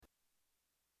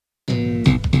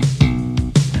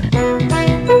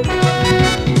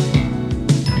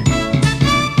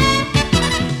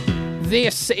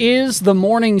This is the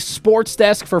Morning Sports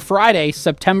Desk for Friday,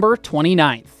 September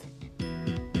 29th.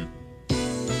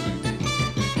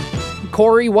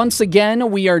 Corey, once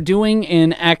again, we are doing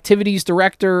an activities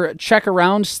director check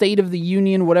around, State of the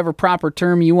Union, whatever proper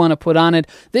term you want to put on it.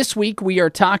 This week, we are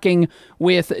talking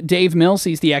with Dave Mills.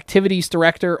 He's the activities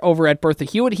director over at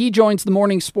Bertha-Hewitt. He joins the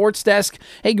Morning Sports Desk.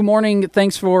 Hey, good morning.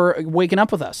 Thanks for waking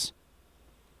up with us.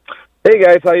 Hey,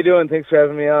 guys. How you doing? Thanks for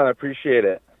having me on. I appreciate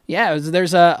it. Yeah,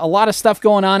 there's a lot of stuff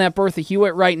going on at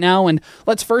Bertha-Hewitt right now, and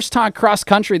let's first talk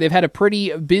cross-country. They've had a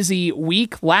pretty busy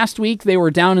week. Last week, they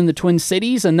were down in the Twin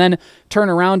Cities, and then turn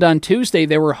around on Tuesday.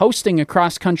 They were hosting a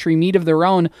cross-country meet of their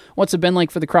own. What's it been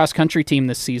like for the cross-country team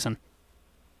this season?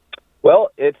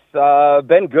 Well, it's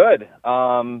been good.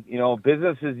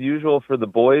 Business as usual for the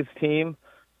boys team.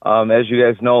 As you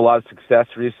guys know, a lot of success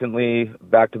recently,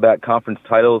 back-to-back conference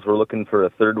titles. We're looking for a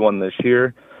third one this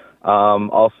year.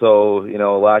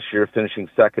 Last year finishing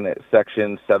second at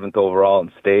section, 7th overall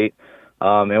in state.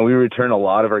 And we returned a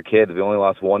lot of our kids. We only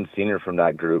lost one senior from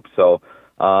that group. So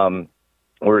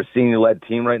we're a senior-led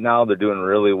team right now. They're doing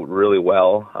really, really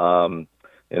well.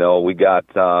 We got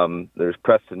there's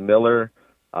Preston Miller.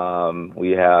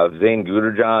 We have Zane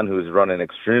Guterjohn, who's running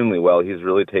extremely well. He's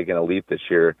really taken a leap this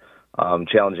year,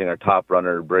 challenging our top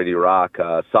runner, Brady Rock,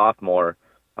 sophomore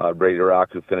Brady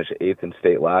Rock, who finished 8th in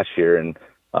state last year. And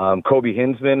Kobe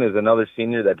Hinsman is another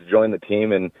senior that's joined the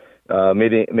team and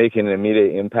making an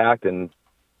immediate impact and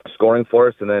scoring for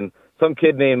us. And then some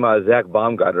kid named Zach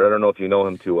Baumgartner. I don't know if you know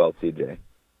him too well, CJ.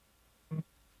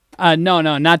 No,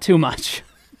 not too much.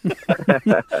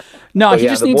 No, he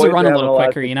just needs to run a little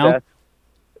quicker, you know?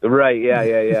 Right,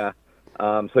 yeah.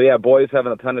 Boys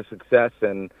having a ton of success,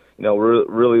 and, we're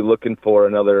really looking for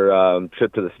another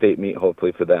trip to the state meet,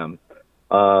 hopefully, for them.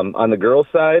 On the girls'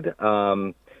 side,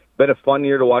 been a fun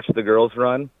year to watch the girls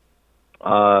run.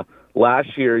 Last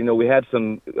year, we had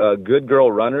some good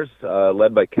girl runners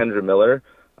led by Kendra Miller.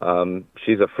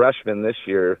 She's a freshman this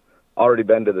year, already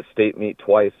been to the state meet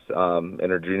twice in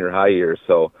her junior high year,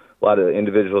 so a lot of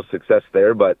individual success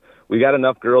there. But we got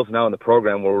enough girls now in the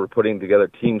program where we're putting together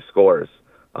team scores.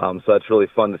 So that's really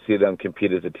fun to see them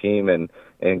compete as a team and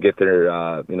get their,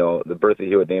 the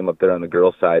Bertha-Hewitt name up there on the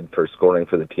girls' side for scoring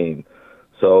for the team.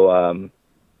 So,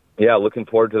 looking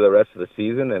forward to the rest of the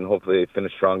season and hopefully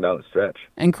finish strong down the stretch.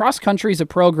 And cross country is a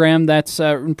program that's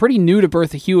pretty new to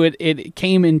Bertha-Hewitt. It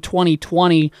came in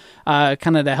 2020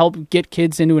 kind of to help get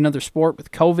kids into another sport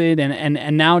with COVID,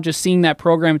 and now just seeing that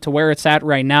program to where it's at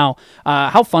right now.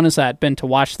 How fun has that been to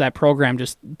watch that program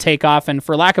just take off and,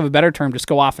 for lack of a better term, just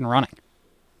go off and running?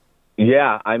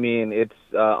 Yeah, I mean, it's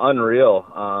unreal.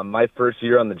 My first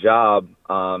year on the job,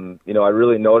 I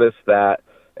really noticed that.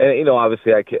 And,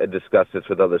 obviously I discussed this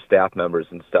with other staff members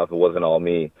and stuff. It wasn't all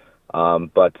me.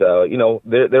 But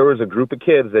there was a group of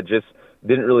kids that just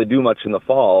didn't really do much in the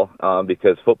fall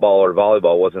because football or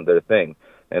volleyball wasn't their thing.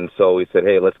 And so we said,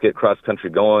 hey, let's get cross-country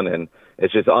going. And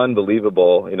it's just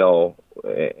unbelievable,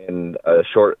 in a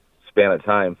short span of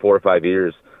time, 4 or 5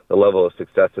 years, the level of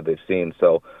success that they've seen.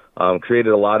 So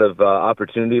created a lot of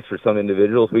opportunities for some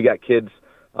individuals. We got kids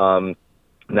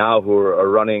now who are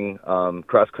running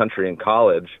cross-country in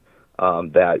college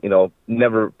that,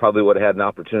 never probably would have had an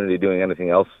opportunity doing anything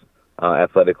else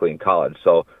athletically in college.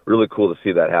 So really cool to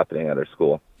see that happening at our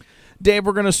school. Dave,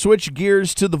 we're going to switch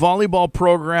gears to the volleyball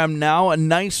program now. A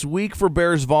nice week for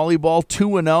Bears volleyball,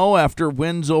 2-0 after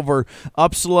wins over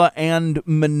Uppsala and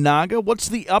Monaga. What's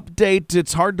the update?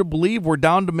 It's hard to believe we're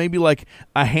down to maybe like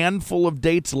a handful of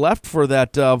dates left for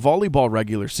that volleyball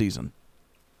regular season.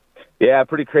 Yeah,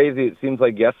 pretty crazy. It seems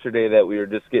like yesterday that we were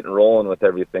just getting rolling with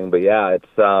everything. But, yeah,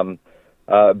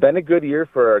 it's been a good year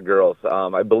for our girls.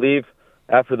 I believe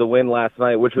after the win last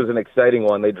night, which was an exciting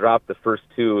one, they dropped the first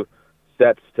 2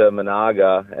 sets to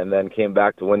Monaga and then came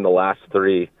back to win the last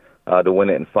 3 to win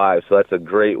it in 5. So that's a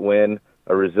great win,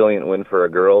 a resilient win for our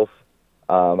girls.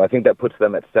 I think that puts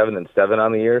them at 7-7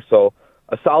 on the year. So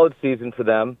a solid season for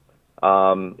them.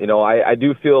 I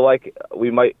do feel like we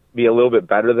might be a little bit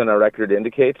better than our record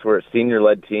indicates. We're a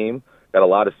senior-led team, got a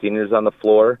lot of seniors on the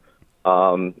floor,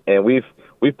 and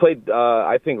we've played,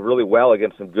 I think, really well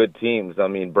against some good teams. I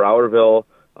mean, Browerville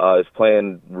is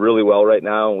playing really well right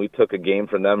now, and we took a game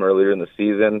from them earlier in the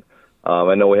season.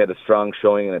 I know we had a strong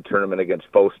showing in a tournament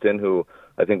against Poston, who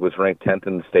I think was ranked 10th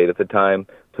in the state at the time,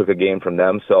 took a game from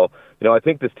them. So, I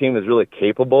think this team is really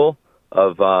capable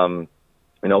of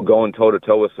going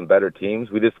toe-to-toe with some better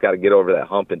teams. We just got to get over that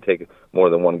hump and take more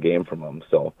than one game from them.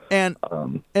 So, and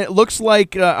it looks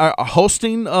like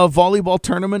hosting a volleyball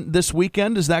tournament this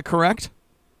weekend. Is that correct?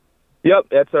 Yep,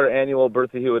 that's our annual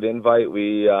Bertha-Hewitt invite.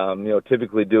 We,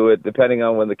 typically do it depending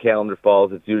on when the calendar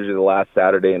falls. It's usually the last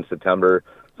Saturday in September,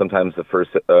 sometimes the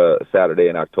first Saturday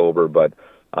in October. But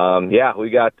we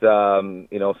got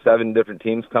 7 different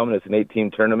teams coming. It's an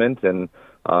 8-team tournament, and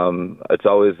it's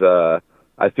always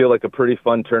I feel like a pretty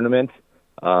fun tournament,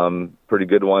 pretty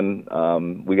good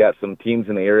one. We got some teams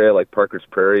in the area like Parker's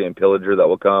Prairie and Pillager that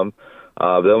will come.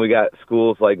 But then we got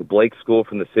schools like Blake School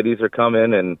from the cities are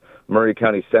coming, and Murray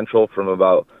County Central from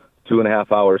about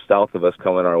 2.5 hours south of us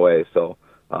coming our way. So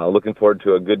looking forward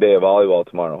to a good day of volleyball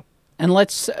tomorrow. And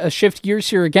let's shift gears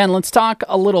here again. Let's talk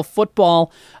a little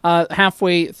football.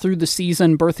 Halfway through the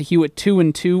season, Bertha-Hewitt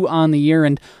 2-2 on the year,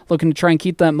 and looking to try and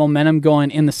keep that momentum going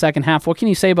in the second half. What can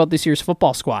you say about this year's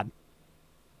football squad?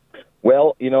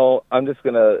 Well, I'm just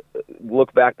going to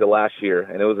look back to last year,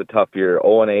 and it was a tough year,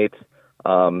 0-8.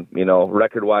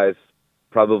 Record-wise,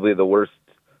 probably the worst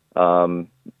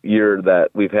year that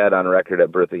we've had on record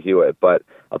at Bertha-Hewitt. But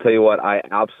I'll tell you what, I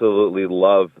absolutely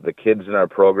love the kids in our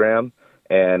program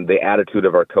and the attitude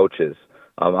of our coaches.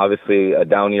 Obviously, a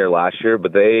down year last year,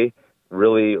 but they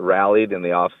really rallied in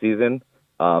the off season.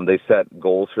 They set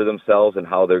goals for themselves and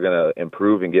how they're going to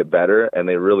improve and get better, and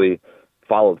they really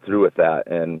followed through with that.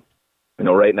 And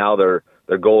right now their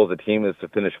goal as a team is to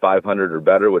finish 500 or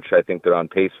better, which I think they're on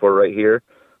pace for right here.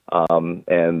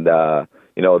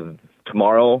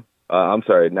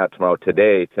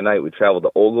 Tonight we travel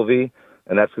to Ogilvie,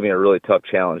 and that's going to be a really tough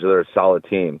challenge. They're a solid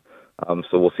team.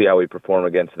 So we'll see how we perform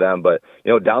against them. But,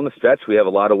 down the stretch, we have a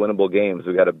lot of winnable games.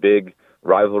 We got a big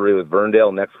rivalry with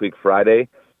Verndale next week, Friday.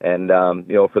 And,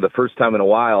 for the first time in a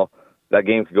while, that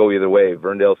game could go either way.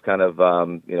 Verndale's kind of,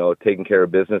 taking care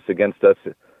of business against us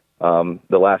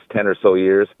the last 10 or so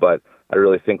years. But I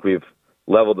really think we've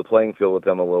leveled the playing field with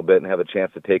them a little bit and have a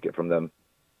chance to take it from them.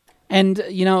 And,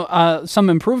 some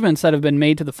improvements that have been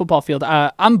made to the football field.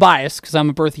 I'm biased because I'm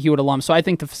a Bertha-Hewitt alum, so I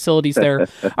think the facilities there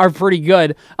are pretty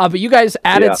good. But you guys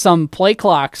added some play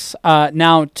clocks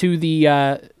now to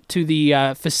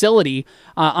the facility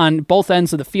on both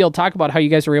ends of the field. Talk about how you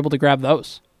guys were able to grab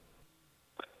those.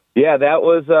 Yeah, that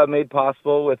was made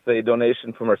possible with a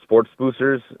donation from our sports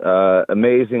boosters.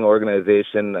 Amazing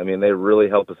organization. I mean, they really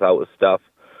help us out with stuff.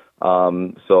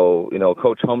 Coach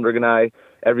Humberg and I,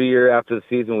 every year after the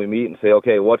season, we meet and say,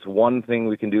 okay, what's one thing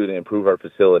we can do to improve our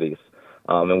facilities?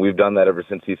 And we've done that ever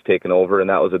since he's taken over, and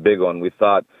that was a big one. We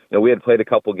thought, we had played a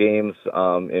couple games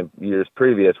in years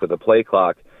previous with a play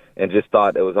clock and just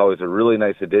thought it was always a really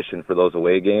nice addition for those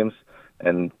away games,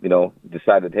 and,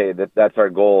 decided, hey, that's our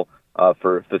goal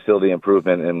for facility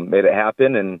improvement, and made it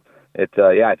happen. And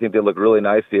I think they look really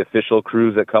nice. The official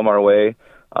crews that come our way,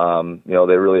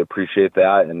 they really appreciate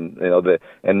that, and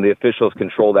the officials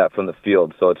control that from the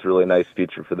field, so it's a really nice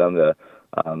feature for them to,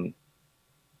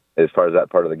 as far as that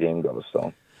part of the game goes.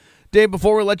 So, Dave,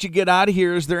 before we let you get out of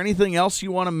here, is there anything else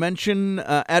you want to mention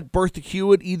at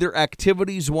Bertha-Hewitt, either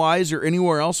activities-wise or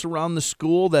anywhere else around the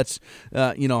school that's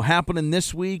happening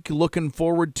this week, looking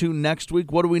forward to next week?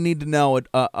 What do we need to know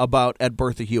about at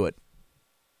Bertha-Hewitt?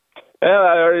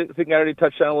 I think I already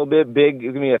touched on it a little bit. It's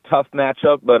going to be a tough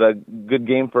matchup, but a good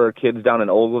game for our kids down in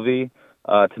Ogilvie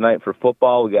tonight for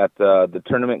football. We got the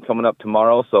tournament coming up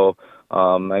tomorrow, so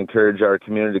I encourage our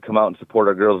community to come out and support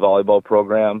our girls volleyball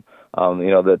program.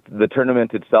 The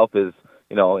tournament itself is,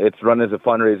 it's run as a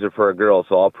fundraiser for our girls,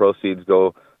 so all proceeds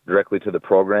go directly to the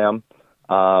program.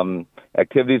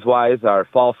 Activities-wise, our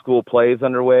fall school play is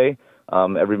underway.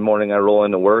 Every morning I roll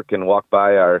into work and walk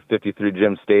by our 53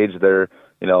 gym stage. They're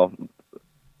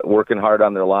working hard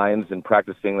on their lines and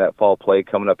practicing that fall play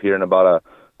coming up here in about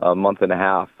a month and a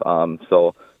half.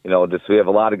 We have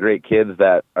a lot of great kids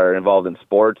that are involved in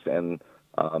sports and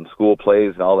school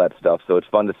plays and all that stuff. So it's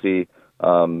fun to see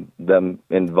them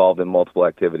involved in multiple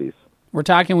activities. We're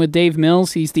talking with Dave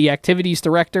Mills. He's the activities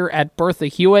director at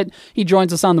Bertha-Hewitt. He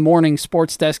joins us on the morning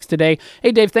sports desk today.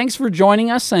 Hey, Dave, thanks for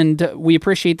joining us, and we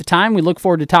appreciate the time. We look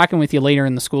forward to talking with you later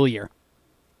in the school year.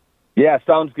 Yeah,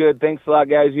 sounds good. Thanks a lot,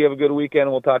 guys. You have a good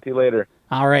weekend. We'll talk to you later.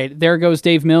 All right. There goes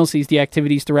Dave Mills. He's the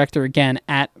activities director again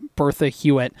at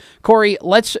Bertha-Hewitt. Corey,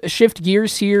 let's shift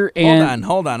gears here. And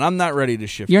Hold on. I'm not ready to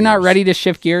shift You're gears. Not ready to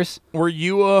shift gears? Were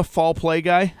you a fall play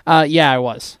guy? Yeah, I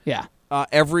was. Yeah.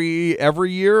 Every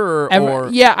year? or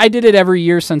Yeah, I did it every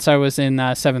year since I was in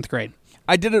 7th grade.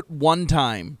 I did it one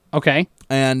time. Okay.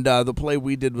 And the play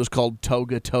we did was called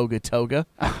Toga, Toga, Toga.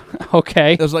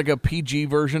 Okay. It was like a PG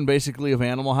version, basically, of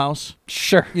Animal House.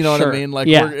 Sure. You know what I mean? Like,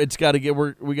 yeah.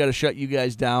 we got to shut you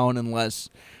guys down unless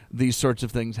these sorts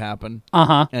of things happen.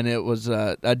 Uh-huh. And it was,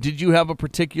 did you have a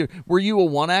particular, were you a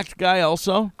one-act guy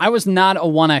also? I was not a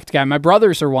one-act guy. My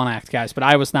brothers are one-act guys, but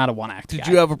I was not a one-act guy. Did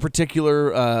you have a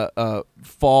particular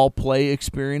fall play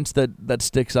experience that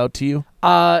sticks out to you?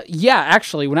 Yeah,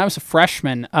 actually, when I was a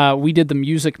freshman, we did the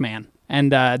Music Man.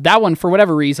 And that one, for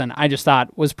whatever reason, I just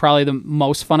thought was probably the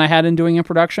most fun I had in doing in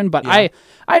production. But I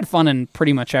had fun in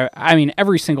pretty much,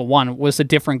 every single one was a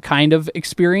different kind of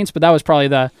experience, but that was probably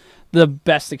the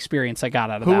best experience I got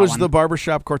out of that one. Who was the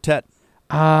barbershop quartet?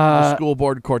 The school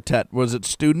board quartet. Was it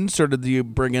students, or did you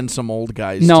bring in some old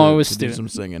guys it was to students. do some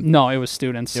singing? No, it was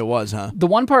students. It was, huh? The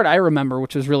one part I remember,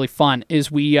 which was really fun,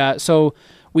 is we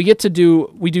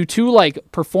do two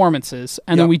like performances,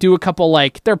 and then we do a couple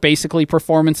like, they're basically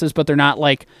performances, but they're not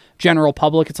like general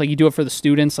public. It's like you do it for the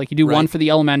students, like you do one for the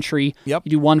elementary, you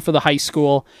do one for the high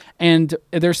school, and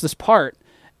there's this part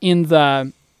in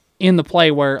the play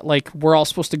where like we're all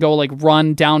supposed to go like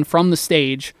run down from the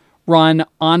stage, run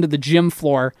onto the gym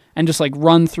floor, and just like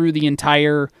run through the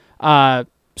entire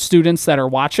students that are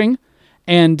watching.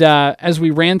 And as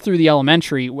we ran through the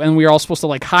elementary, when we were all supposed to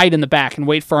like hide in the back and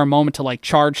wait for our moment to like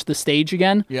charge the stage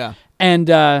again. Yeah. And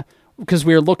because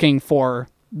we were looking for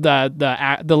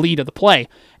the lead of the play,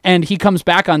 and he comes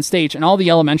back on stage, and all the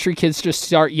elementary kids just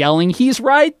start yelling, "He's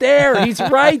right there! He's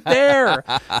right there!"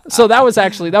 So that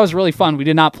was really fun. We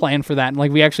did not plan for that, and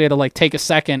like we actually had to like take a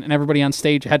second, and everybody on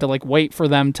stage had to like wait for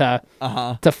them to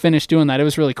finish doing that. It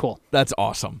was really cool. That's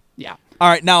awesome. Yeah. All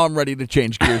right, now I'm ready to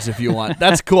change gears if you want.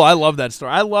 That's cool. I love that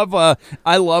story.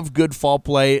 I love good fall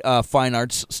play, fine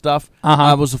arts stuff.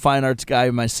 I was a fine arts guy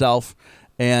myself,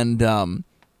 and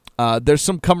there's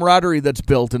some camaraderie that's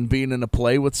built in being in a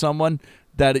play with someone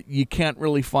that you can't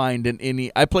really find in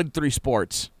any. I played 3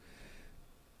 sports,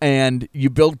 and you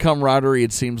build camaraderie.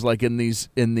 It seems like in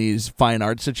these fine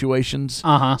art situations,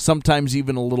 sometimes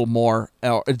even a little more.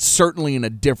 It's certainly in a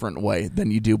different way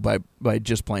than you do by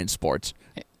just playing sports.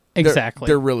 Exactly.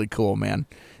 They're really cool, man.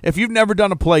 If you've never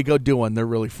done a play, go do one. They're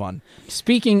really fun.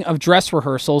 Speaking of dress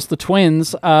rehearsals, the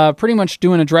Twins pretty much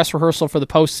doing a dress rehearsal for the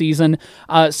postseason.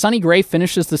 Sonny Gray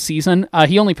finishes the season.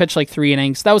 He only pitched like 3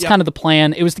 innings. That was kind of the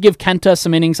plan. It was to give Kenta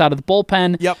some innings out of the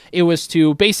bullpen. Yep. It was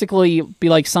to basically be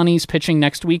like, Sonny's pitching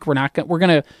next week. We're going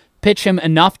to pitch him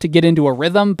enough to get into a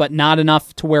rhythm, but not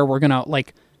enough to where we're going to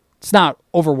like, it's not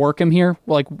overwork him here.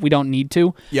 Like, we don't need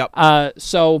to. Yep.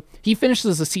 So he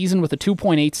finishes the season with a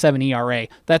 2.87 ERA.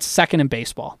 That's second in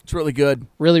baseball. It's really good.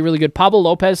 Really, really good. Pablo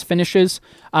Lopez finishes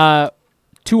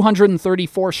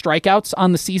 234 strikeouts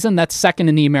on the season. That's second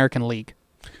in the American League.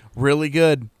 Really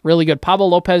good. Really good. Pablo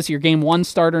Lopez, your Game 1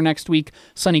 starter next week.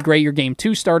 Sonny Gray, your Game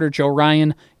 2 starter. Joe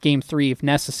Ryan, Game 3 if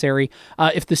necessary.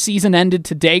 If the season ended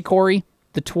today, Corey,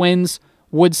 the Twins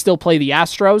would still play the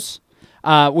Astros.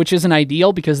 Which isn't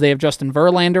ideal because they have Justin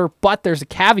Verlander, but there's a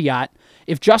caveat.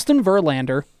 If Justin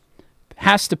Verlander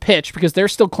has to pitch, because they're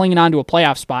still clinging on to a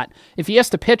playoff spot, if he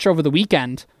has to pitch over the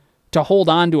weekend to hold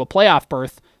on to a playoff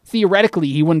berth, theoretically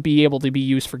he wouldn't be able to be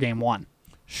used for Game 1.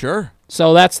 Sure.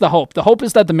 So that's the hope. The hope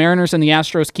is that the Mariners and the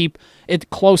Astros keep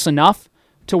it close enough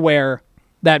to where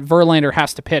that Verlander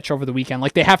has to pitch over the weekend.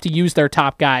 Like, they have to use their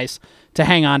top guys to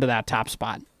hang on to that top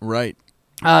spot. Right.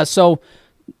 So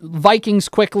Vikings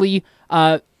quickly.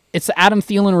 It's the Adam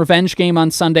Thielen revenge game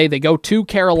on Sunday. They go to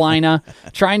Carolina,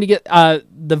 trying to get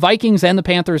the Vikings and the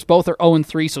Panthers both are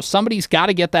 0-3, so somebody's got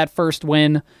to get that first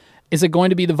win. Is it going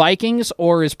to be the Vikings,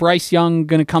 or is Bryce Young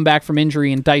going to come back from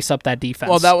injury and dice up that defense?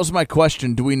 Well, that was my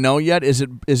question. Do we know yet? Is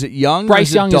it Young?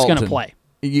 Bryce Young Dalton? is going to play.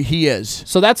 He is.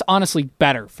 So that's honestly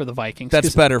better for the Vikings.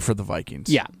 That's better for the Vikings.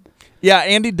 Yeah. Yeah,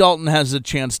 Andy Dalton has a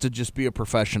chance to just be a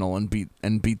professional and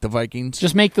beat the Vikings.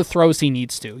 Just make the throws he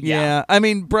needs to. Yeah. I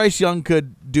mean, Bryce Young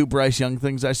could do Bryce Young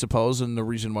things, I suppose, and the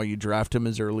reason why you draft him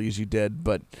as early as you did.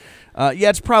 But,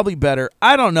 it's probably better.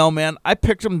 I don't know, man. I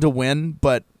picked him to win,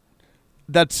 but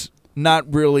that's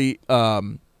not really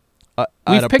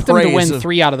we've picked them to win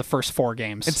 3 out of the first 4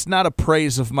 games. It's not a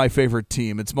praise of my favorite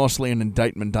team. It's mostly an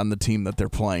indictment on the team that they're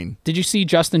playing. Did you see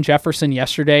Justin Jefferson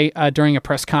yesterday during a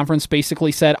press conference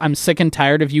basically said, "I'm sick and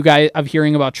tired of you guys of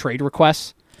hearing about trade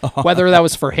requests," whether that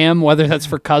was for him, whether that's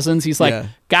for Cousins. He's like,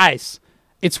 guys,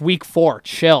 it's week 4.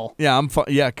 Chill. Yeah,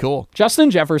 yeah, cool.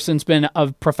 Justin Jefferson's been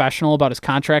a professional about his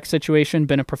contract situation,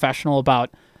 been a professional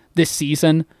about this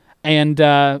season. And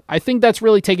I think that's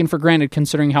really taken for granted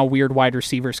considering how weird wide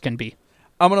receivers can be.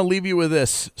 I'm going to leave you with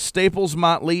this. Staples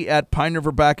Motley at Pine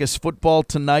River Bacchus football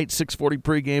tonight, 6:40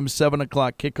 pregame, 7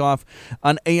 o'clock kickoff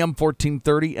on AM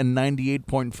 1430 and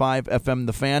 98.5 FM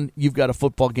The Fan. You've got a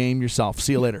football game yourself.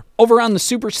 See you later. Over on the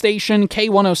Superstation,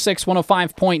 K106,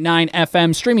 105.9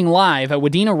 FM, streaming live at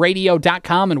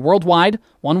wadinaradio.com and worldwide,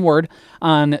 one word,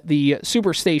 on the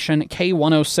Superstation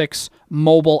K106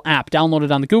 mobile app. Download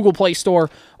it on the Google Play Store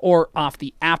or off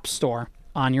the App Store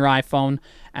on your iPhone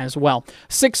as well.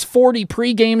 6:40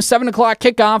 pregame, 7 o'clock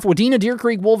kickoff. Wadena Deer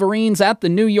Creek Wolverines at the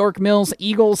New York Mills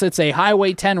Eagles. It's a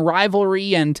Highway 10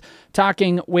 rivalry, and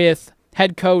talking with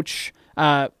head coach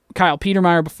Kyle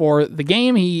Petermeyer before the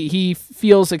game, he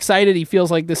feels excited. He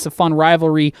feels like this is a fun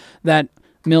rivalry that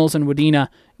Mills and Wadena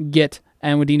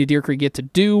Deer Creek get to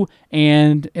do,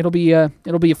 and it'll be a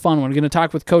fun one. We're going to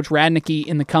talk with Coach Radnicki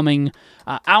in the coming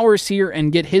hours here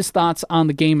and get his thoughts on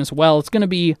the game as well. It's going to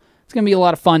be a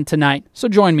lot of fun tonight, so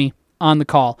join me on the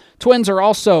call. Twins are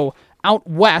also out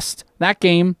west. That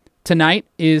game tonight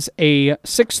is a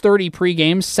 6:30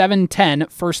 pregame, 7:10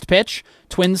 first pitch.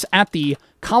 Twins at the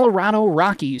Colorado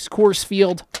Rockies, Coors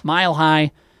Field, Mile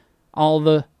High, all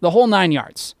the whole 9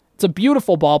 yards. It's a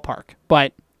beautiful ballpark,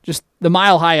 but just the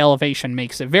Mile High elevation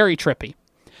makes it very trippy.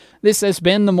 This has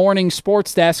been the Morning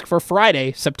Sports Desk for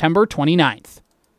Friday, September 29th.